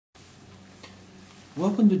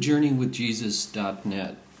Welcome to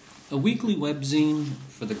JourneyWithJesus.net, a weekly webzine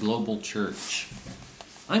for the global church.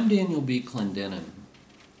 I'm Daniel B. Clendenin.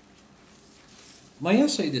 My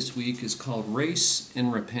essay this week is called Race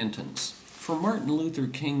and Repentance for Martin Luther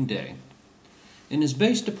King Day and is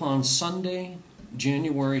based upon Sunday,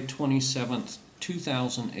 January 27th,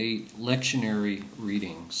 2008 lectionary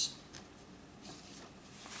readings.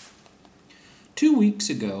 2 weeks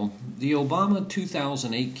ago, the Obama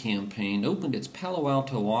 2008 campaign opened its Palo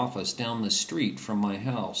Alto office down the street from my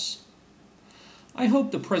house. I hope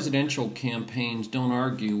the presidential campaigns don't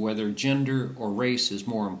argue whether gender or race is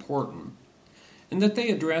more important, and that they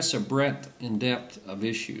address a breadth and depth of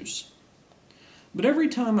issues. But every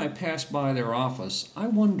time I pass by their office, I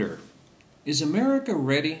wonder, is America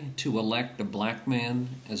ready to elect a black man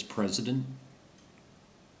as president?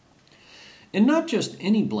 And not just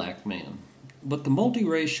any black man, but the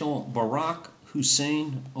multiracial Barack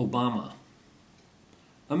Hussein Obama,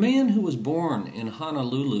 a man who was born in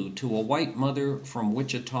Honolulu to a white mother from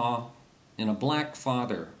Wichita and a black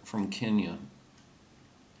father from Kenya,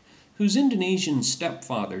 whose Indonesian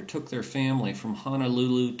stepfather took their family from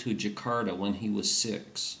Honolulu to Jakarta when he was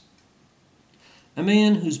 6, a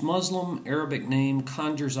man whose Muslim Arabic name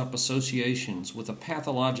conjures up associations with a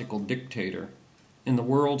pathological dictator and the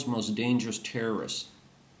world's most dangerous terrorist,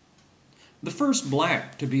 the first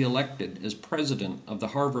black to be elected as president of the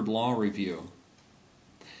Harvard Law Review,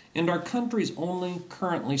 and our country's only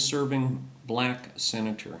currently serving black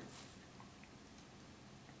senator.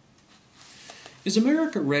 Is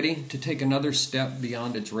America ready to take another step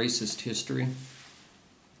beyond its racist history?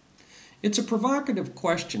 It's a provocative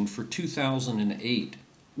question for 2008,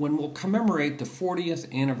 when we'll commemorate the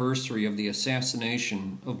 40th anniversary of the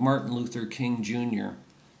assassination of Martin Luther King Jr.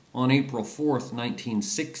 on April 4th,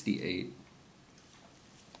 1968.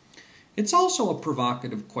 It's also a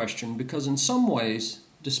provocative question because in some ways,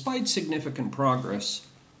 despite significant progress,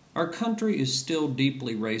 our country is still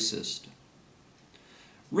deeply racist.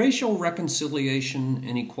 Racial reconciliation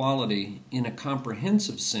and equality in a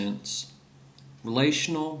comprehensive sense,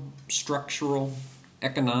 relational, structural,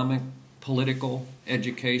 economic, political,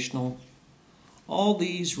 educational, all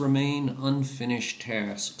these remain unfinished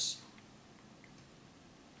tasks.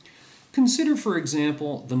 Consider, for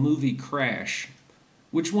example, the movie Crash,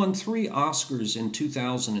 which won 3 Oscars in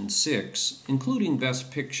 2006, including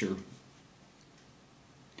Best Picture.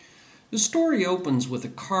 The story opens with a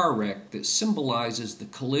car wreck that symbolizes the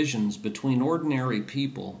collisions between ordinary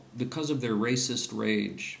people because of their racist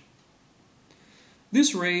rage.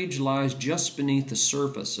 This rage lies just beneath the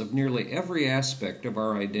surface of nearly every aspect of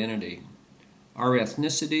our identity, our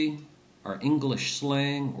ethnicity, our English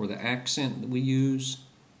slang or the accent that we use,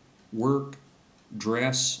 work,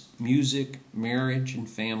 dress, music, marriage, and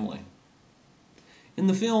family. In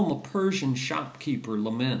the film, a Persian shopkeeper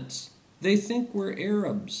laments, "They think we're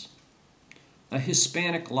Arabs." A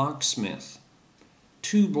Hispanic locksmith,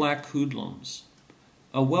 2 black hoodlums,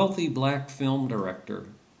 a wealthy black film director,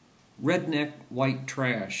 redneck white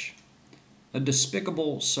trash, a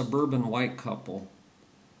despicable suburban white couple,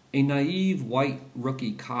 a naive white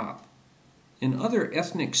rookie cop, and other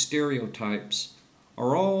ethnic stereotypes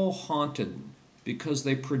are all haunted because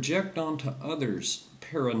they project onto others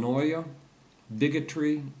paranoia,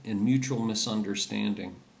 bigotry, and mutual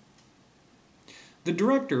misunderstanding. The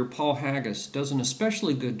director, Paul Haggis, does an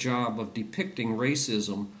especially good job of depicting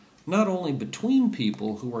racism not only between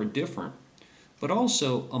people who are different, but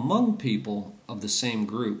also among people of the same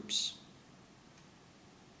groups.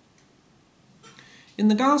 In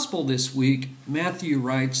the Gospel this week, Matthew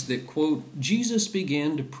writes that, quote, Jesus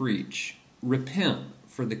began to preach, "Repent,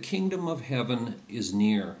 for the kingdom of heaven is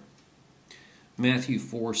near." Matthew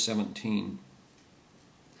 4:17.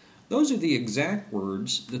 Those are the exact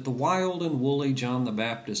words that the wild and woolly John the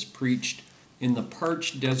Baptist preached in the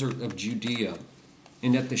parched desert of Judea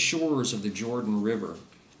and at the shores of the Jordan River.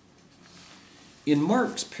 In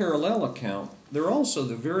Mark's parallel account, they're also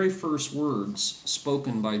the very first words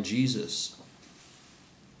spoken by Jesus.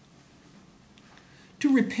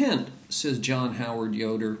 To repent, says John Howard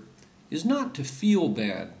Yoder, is not to feel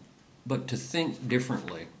bad, but to think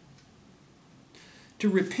differently. To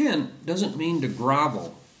repent doesn't mean to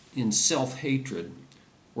grovel in self-hatred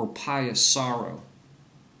or pious sorrow.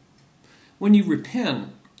 When you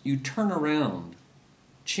repent, you turn around,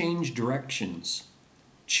 change directions,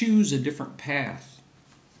 choose a different path,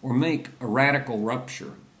 or make a radical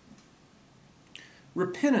rupture.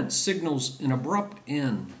 Repentance signals an abrupt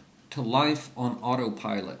end to life on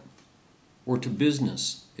autopilot or to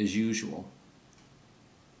business as usual.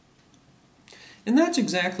 And that's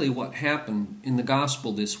exactly what happened in the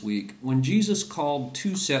gospel this week when Jesus called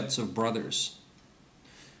 2 sets of brothers.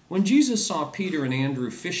 When Jesus saw Peter and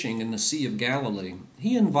Andrew fishing in the Sea of Galilee,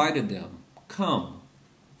 he invited them, "Come,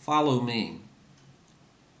 follow me."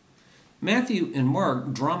 Matthew and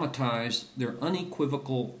Mark dramatize their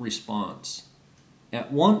unequivocal response.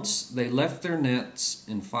 At once they left their nets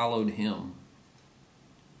and followed him.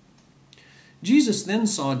 Jesus then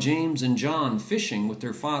saw James and John fishing with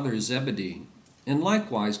their father Zebedee, and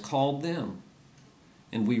likewise called them.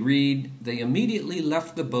 And we read, they immediately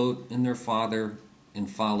left the boat and their father and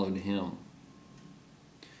followed him.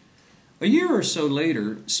 A year or so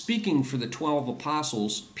later, speaking for the 12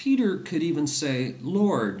 apostles, Peter could even say,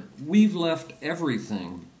 "Lord, we've left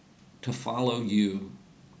everything to follow you."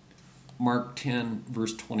 Mark 10,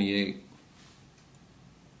 verse 28.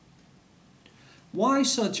 Why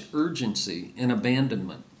such urgency and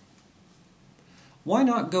abandonment? Why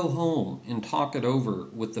not go home and talk it over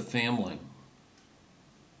with the family?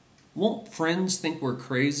 Won't friends think we're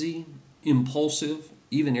crazy, impulsive,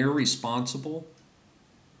 even irresponsible?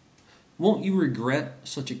 Won't you regret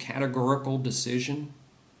such a categorical decision?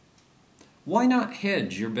 Why not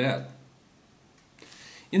hedge your bet?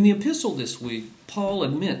 In the epistle this week, Paul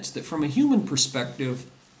admits that from a human perspective,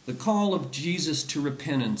 the call of Jesus to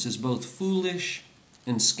repentance is both foolish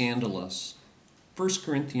and scandalous. 1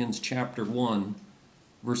 Corinthians chapter 1,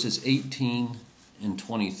 verses 18 and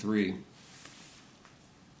 23.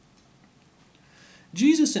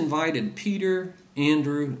 Jesus invited Peter,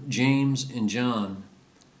 Andrew, James, and John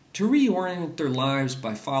to reorient their lives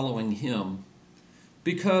by following him,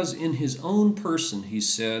 because in his own person, he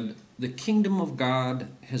said, the kingdom of God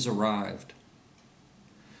has arrived.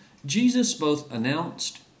 Jesus both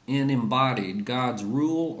announced and embodied God's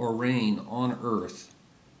rule or reign on earth,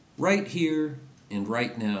 right here and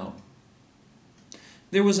right now.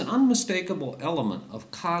 There was an unmistakable element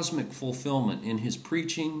of cosmic fulfillment in his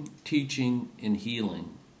preaching, teaching, and healing.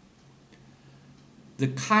 The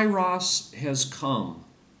Kairos has come.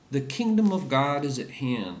 The kingdom of God is at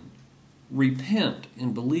hand. Repent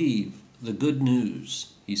and believe the good news,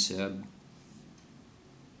 he said.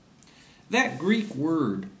 That Greek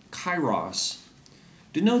word, kairos,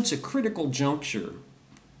 denotes a critical juncture,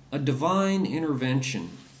 a divine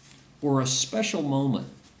intervention, or a special moment.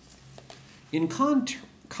 In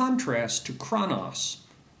contrast to chronos,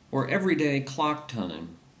 or everyday clock time.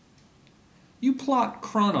 You plot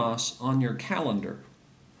chronos on your calendar,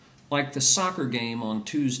 like the soccer game on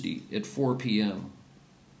Tuesday at 4 p.m.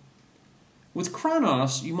 With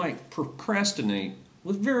chronos, you might procrastinate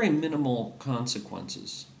with very minimal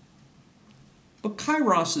consequences. But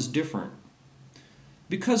kairos is different.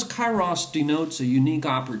 Because kairos denotes a unique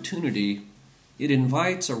opportunity, it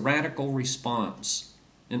invites a radical response,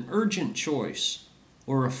 an urgent choice,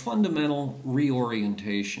 or a fundamental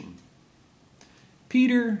reorientation.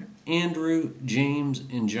 Peter, Andrew, James,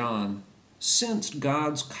 and John sensed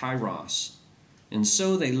God's kairos, and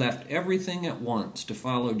so they left everything at once to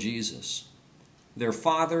follow Jesus. Their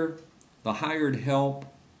father, the hired help,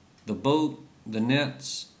 the boat, the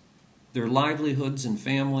nets, their livelihoods and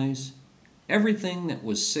families, everything that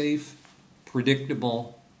was safe,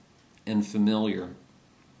 predictable, and familiar.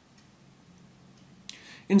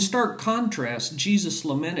 In stark contrast, Jesus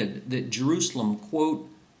lamented that Jerusalem, quote,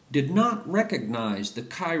 did not recognize the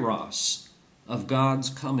kairos of God's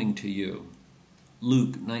coming to you.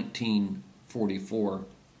 Luke 19:44.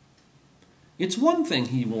 It's one thing,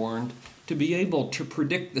 he warned, to be able to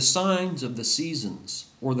predict the signs of the seasons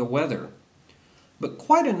or the weather, but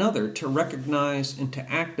quite another to recognize and to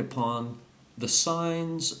act upon the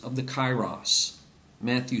signs of the kairos.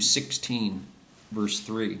 Matthew 16, verse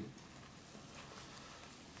 3.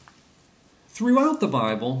 Throughout the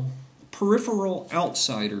Bible, peripheral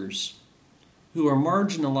outsiders who are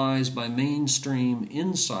marginalized by mainstream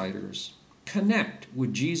insiders connect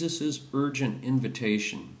with Jesus' urgent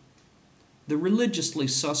invitation. The religiously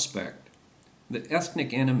suspect, the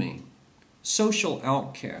ethnic enemy, social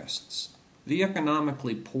outcasts, the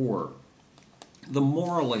economically poor, the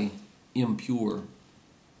morally impure.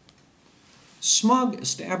 Smug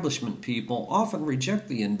establishment people often reject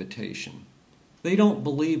the invitation. They don't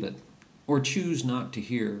believe it or choose not to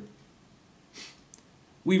hear.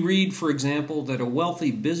 We read, for example, that a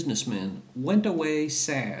wealthy businessman went away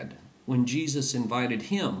sad when Jesus invited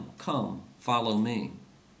him, "Come, follow me."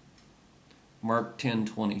 Mark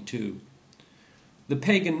 10:22. The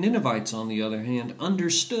pagan Ninevites, on the other hand,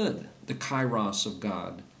 understood the kairos of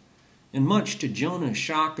God, and much to Jonah's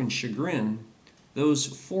shock and chagrin, those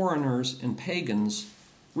foreigners and pagans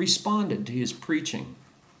responded to his preaching.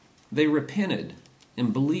 They repented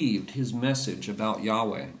and believed his message about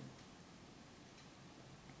Yahweh.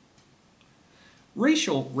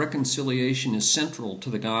 Racial reconciliation is central to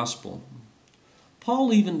the gospel.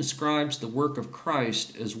 Paul even describes the work of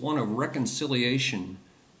Christ as one of reconciliation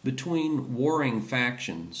between warring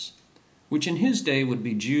factions, which in his day would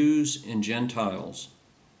be Jews and Gentiles.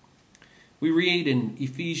 We read in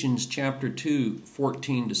Ephesians chapter 2,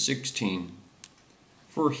 14 to 16,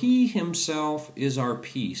 "For he himself is our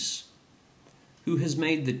peace, who has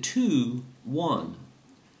made the two one,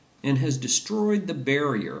 and has destroyed the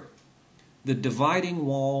barrier, the dividing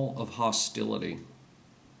wall of hostility."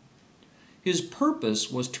 His purpose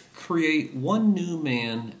was to create one new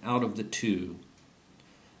man out of the two,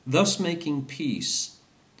 thus making peace,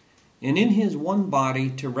 and in his one body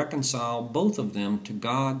to reconcile both of them to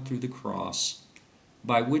God through the cross,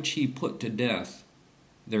 by which he put to death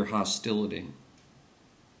their hostility.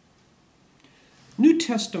 New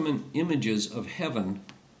Testament images of heaven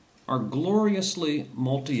are gloriously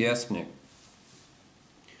multi-ethnic.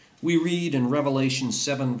 We read in Revelation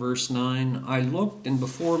 7, verse 9, "I looked, and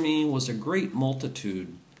before me was a great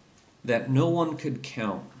multitude that no one could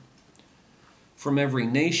count, from every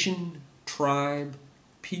nation, tribe,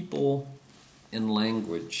 people, and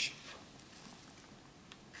language."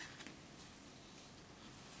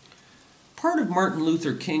 Part of Martin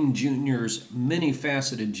Luther King Jr.'s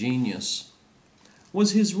many-faceted genius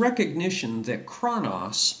was his recognition that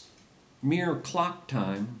chronos, mere clock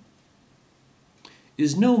time,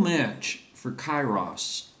 is no match for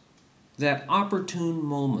kairos, that opportune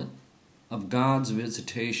moment of God's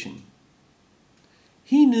visitation.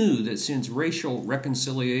 He knew that since racial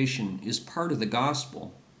reconciliation is part of the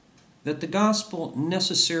gospel, that the gospel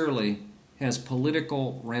necessarily has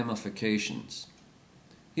political ramifications.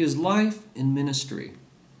 His life and ministry,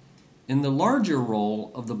 and the larger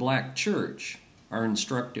role of the black church, are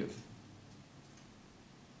instructive.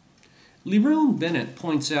 Lerone Bennett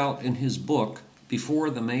points out in his book, Before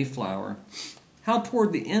the Mayflower, how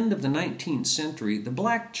toward the end of the 19th century, the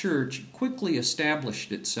black church quickly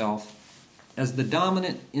established itself as the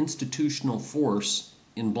dominant institutional force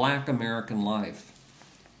in black American life.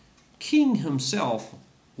 King himself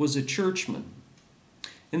was a churchman,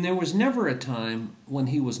 and there was never a time when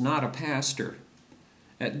he was not a pastor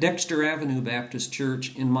at Dexter Avenue Baptist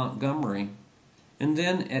Church in Montgomery, and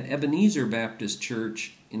then at Ebenezer Baptist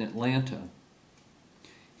Church in Atlanta.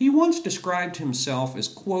 He once described himself as,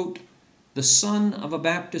 quote, "the son of a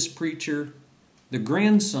Baptist preacher, the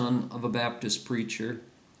grandson of a Baptist preacher,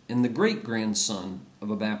 and the great-grandson of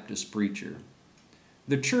a Baptist preacher.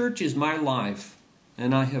 The church is my life,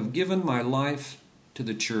 and I have given my life to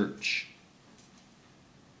the church."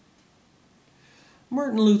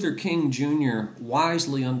 Martin Luther King Jr.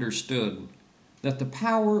 wisely understood that the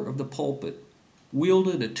power of the pulpit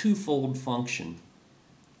wielded a twofold function.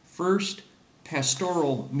 First,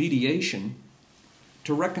 pastoral mediation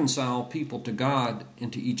to reconcile people to God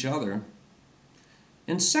and to each other,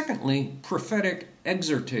 and secondly, prophetic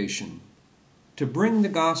exhortation to bring the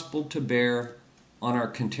gospel to bear on our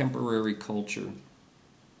contemporary culture.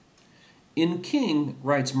 In King,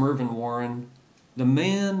 writes Mervyn Warren, the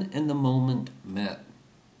man and the moment met.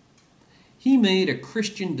 He made a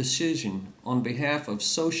Christian decision on behalf of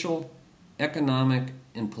social, economic,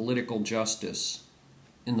 and political justice,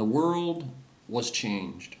 and the world was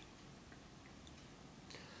changed.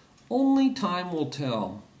 Only time will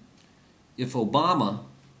tell if Obama,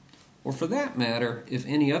 or for that matter, if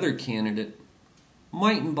any other candidate,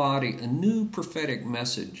 might embody a new prophetic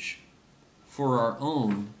message for our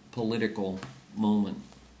own political moment.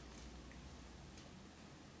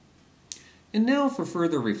 And now for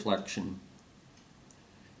further reflection.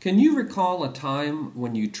 Can you recall a time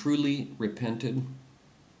when you truly repented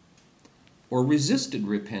or resisted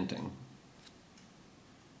repenting?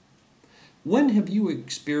 When have you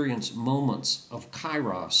experienced moments of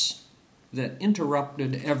kairos that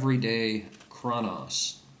interrupted everyday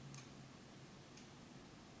chronos?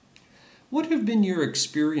 What have been your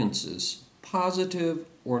experiences, positive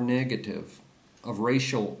or negative, of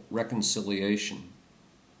racial reconciliation?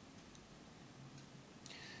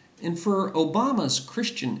 And for Obama's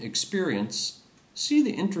Christian experience, see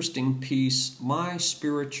the interesting piece, My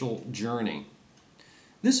Spiritual Journey.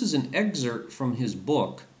 This is an excerpt from his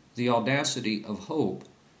book, The Audacity of Hope,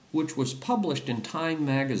 which was published in Time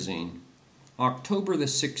magazine, October the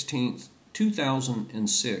 16th,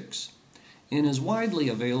 2006, and is widely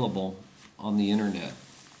available on the internet.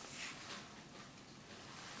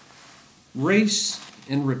 Race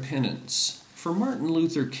and Repentance for Martin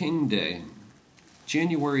Luther King Day,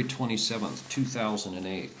 January 27th,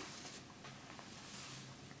 2008.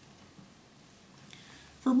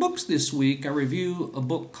 For books this week, I review a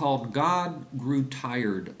book called God Grew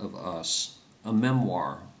Tired of Us, a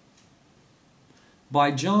memoir,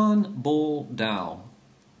 by John Bull Dow,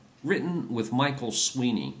 written with Michael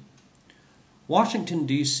Sweeney. Washington,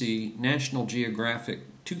 D.C., National Geographic,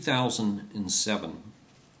 2007.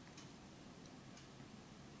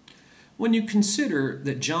 When you consider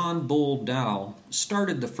that John Bull Dow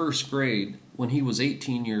started the first grade when he was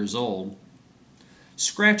 18 years old,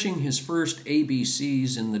 scratching his first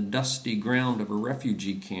ABCs in the dusty ground of a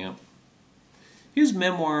refugee camp, his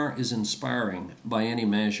memoir is inspiring by any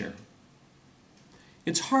measure.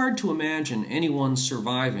 It's hard to imagine anyone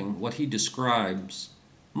surviving what he describes,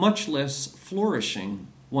 much less flourishing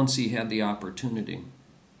once he had the opportunity.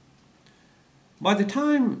 By the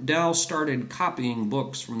time Dow started copying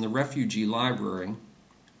books from the refugee library,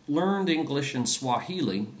 learned English and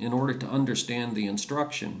Swahili in order to understand the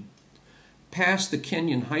instruction, passed the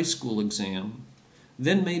Kenyan high school exam,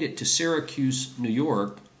 then made it to Syracuse, New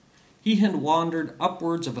York, he had wandered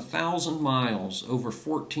upwards of 1,000 miles over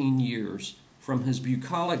 14 years from his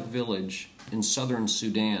bucolic village in southern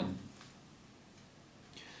Sudan.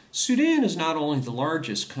 Sudan is not only the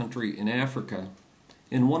largest country in Africa,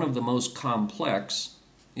 and one of the most complex.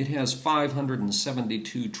 It has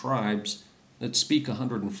 572 tribes that speak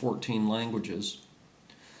 114 languages.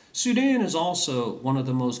 Sudan is also one of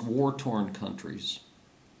the most war-torn countries.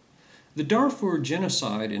 The Darfur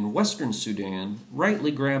genocide in western Sudan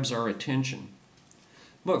rightly grabs our attention.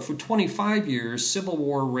 But for 25 years, civil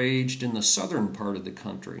war raged in the southern part of the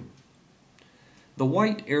country. The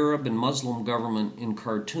white Arab and Muslim government in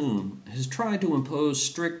Khartoum has tried to impose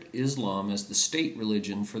strict Islam as the state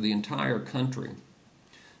religion for the entire country,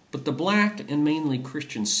 but the black and mainly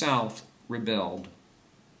Christian South rebelled.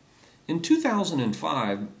 In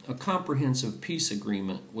 2005, a comprehensive peace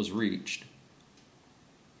agreement was reached.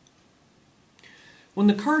 When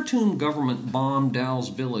the Khartoum government bombed Dow's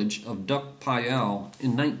village of Duk Payal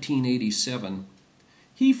in 1987,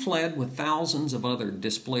 he fled with thousands of other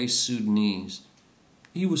displaced Sudanese.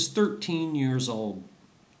 He was 13 years old.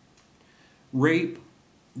 Rape,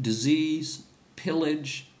 disease,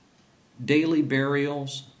 pillage, daily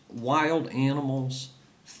burials, wild animals,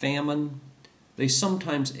 famine. They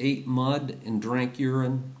sometimes ate mud and drank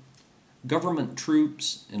urine. Government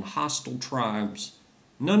troops and hostile tribes.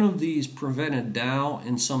 None of these prevented Dow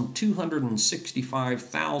and some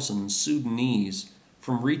 265,000 Sudanese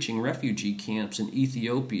from reaching refugee camps in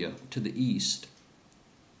Ethiopia to the east.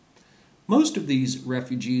 Most of these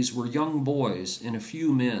refugees were young boys and a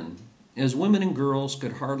few men, as women and girls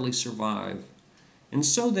could hardly survive, and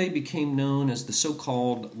so they became known as the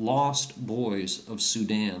so-called Lost Boys of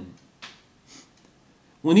Sudan.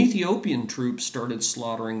 When Ethiopian troops started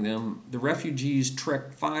slaughtering them, the refugees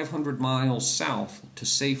trekked 500 miles south to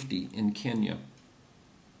safety in Kenya.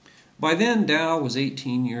 By then, Dow was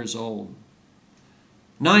 18 years old.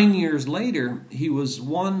 9 years later, he was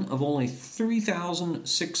one of only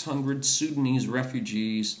 3,600 Sudanese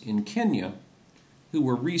refugees in Kenya who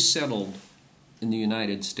were resettled in the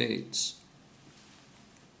United States.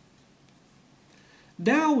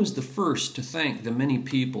 Dow was the first to thank the many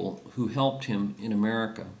people who helped him in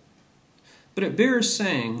America. But it bears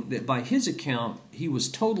saying that by his account, he was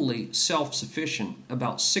totally self-sufficient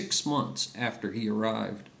about 6 months after he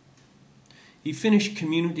arrived. He finished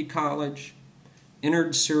community college,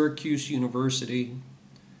 entered Syracuse University,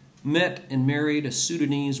 met and married a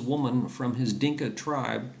Sudanese woman from his Dinka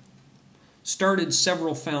tribe, started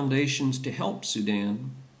several foundations to help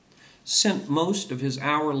Sudan, sent most of his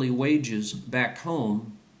hourly wages back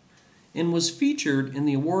home, and was featured in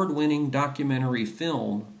the award-winning documentary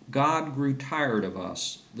film God Grew Tired of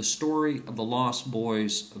Us, the story of the lost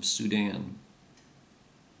boys of Sudan.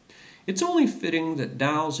 It's only fitting that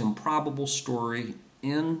Dow's improbable story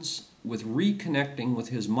ends with reconnecting with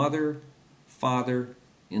his mother, father,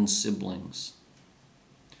 and siblings.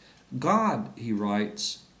 God, he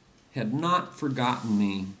writes, had not forgotten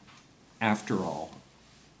me after all.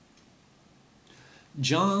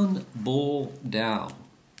 John Bull Dow,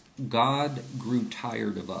 God Grew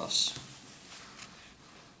Tired of Us.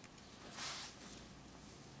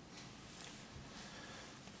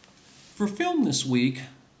 For film this week,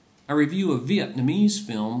 I review a Vietnamese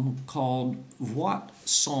film called Voit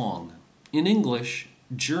Song, in English,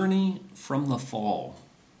 Journey from the Fall.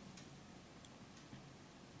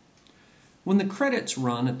 When the credits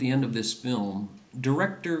run at the end of this film,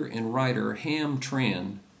 director and writer Ham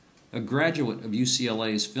Tran, a graduate of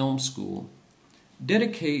UCLA's film school,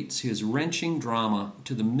 dedicates his wrenching drama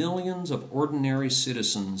to the millions of ordinary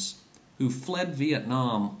citizens who fled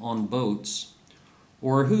Vietnam on boats,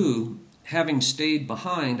 or who, having stayed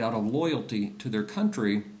behind out of loyalty to their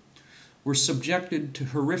country, were subjected to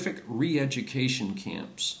horrific re-education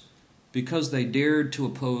camps because they dared to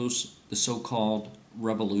oppose the so-called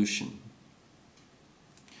revolution.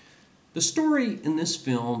 The story in this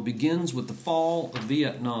film begins with the fall of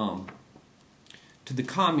Vietnam to the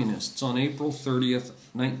communists on April 30th,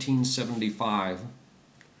 1975,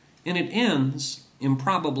 and it ends,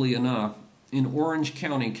 improbably enough, in Orange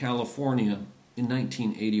County, California in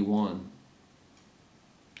 1981.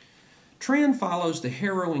 Tran follows the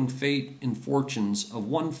harrowing fate and fortunes of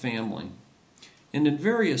one family, and in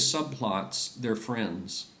various subplots, their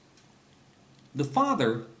friends. The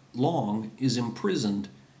father, Long, is imprisoned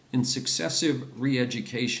in successive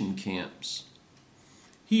re-education camps.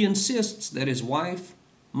 He insists that his wife,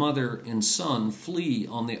 mother, and son flee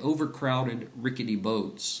on the overcrowded, rickety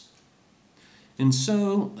boats. And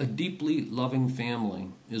so a deeply loving family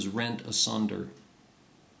is rent asunder.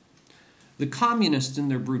 The communists in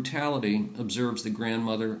their brutality, observes the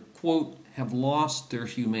grandmother, quote, have lost their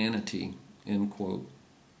humanity, end quote.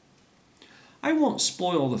 I won't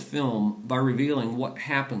spoil the film by revealing what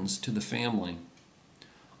happens to the family,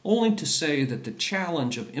 only to say that the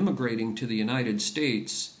challenge of immigrating to the United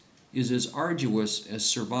States is as arduous as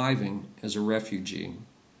surviving as a refugee.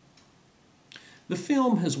 The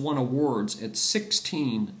film has won awards at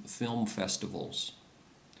 16 film festivals.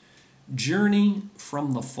 Journey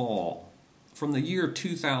from the Fall, from the year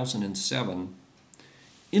 2007,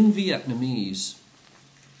 in Vietnamese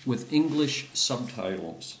with English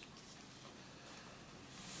subtitles.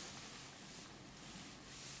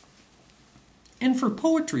 And for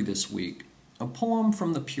poetry this week, a poem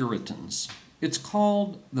from the Puritans. It's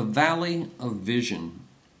called The Valley of Vision.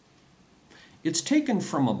 It's taken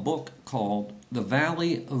from a book called The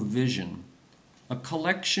Valley of Vision, a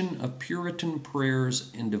collection of Puritan prayers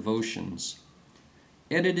and devotions,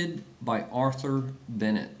 edited by Arthur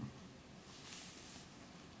Bennett.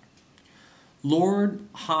 Lord,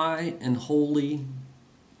 high and holy,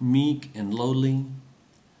 meek and lowly,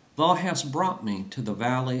 thou hast brought me to the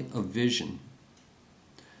valley of vision,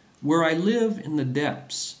 where I live in the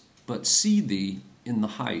depths, but see thee in the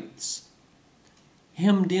heights.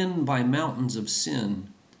 Hemmed in by mountains of sin,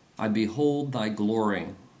 I behold thy glory.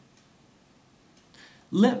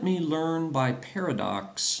 Let me learn by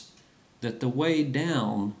paradox that the way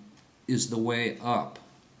down is the way up,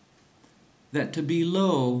 that to be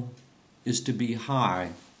low is to be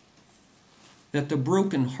high, that the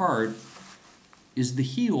broken heart is the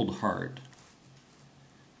healed heart,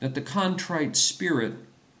 that the contrite spirit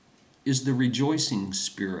is the rejoicing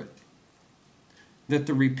spirit, that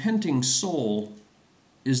the repenting soul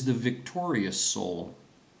is the victorious soul,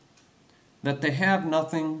 that to have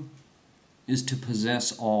nothing is to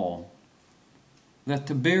possess all, that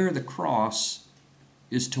to bear the cross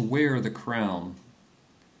is to wear the crown,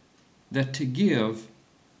 that to give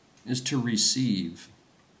is to receive,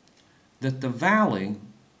 that the valley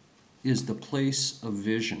is the place of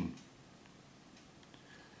vision.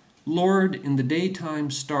 Lord, in the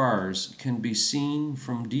daytime stars can be seen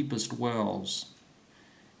from deepest wells.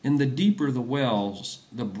 In the deeper the wells,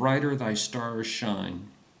 the brighter thy stars shine.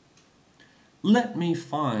 Let me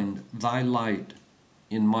find thy light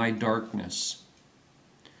in my darkness,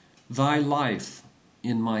 thy life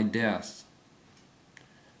in my death,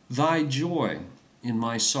 thy joy in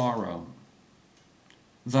my sorrow,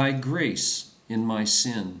 thy grace in my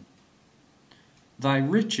sin, thy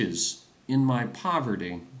riches in my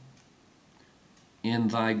poverty,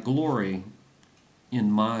 and thy glory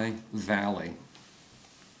in my valley.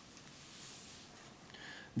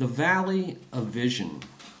 The Valley of Vision,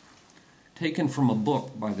 taken from a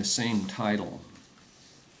book by the same title.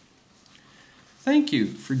 Thank you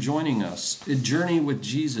for joining us at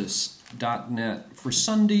JourneyWithJesus.net for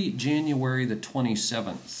Sunday, January the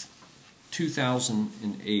 27th,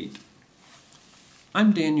 2008.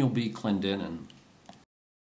 I'm Daniel B. Clendenin.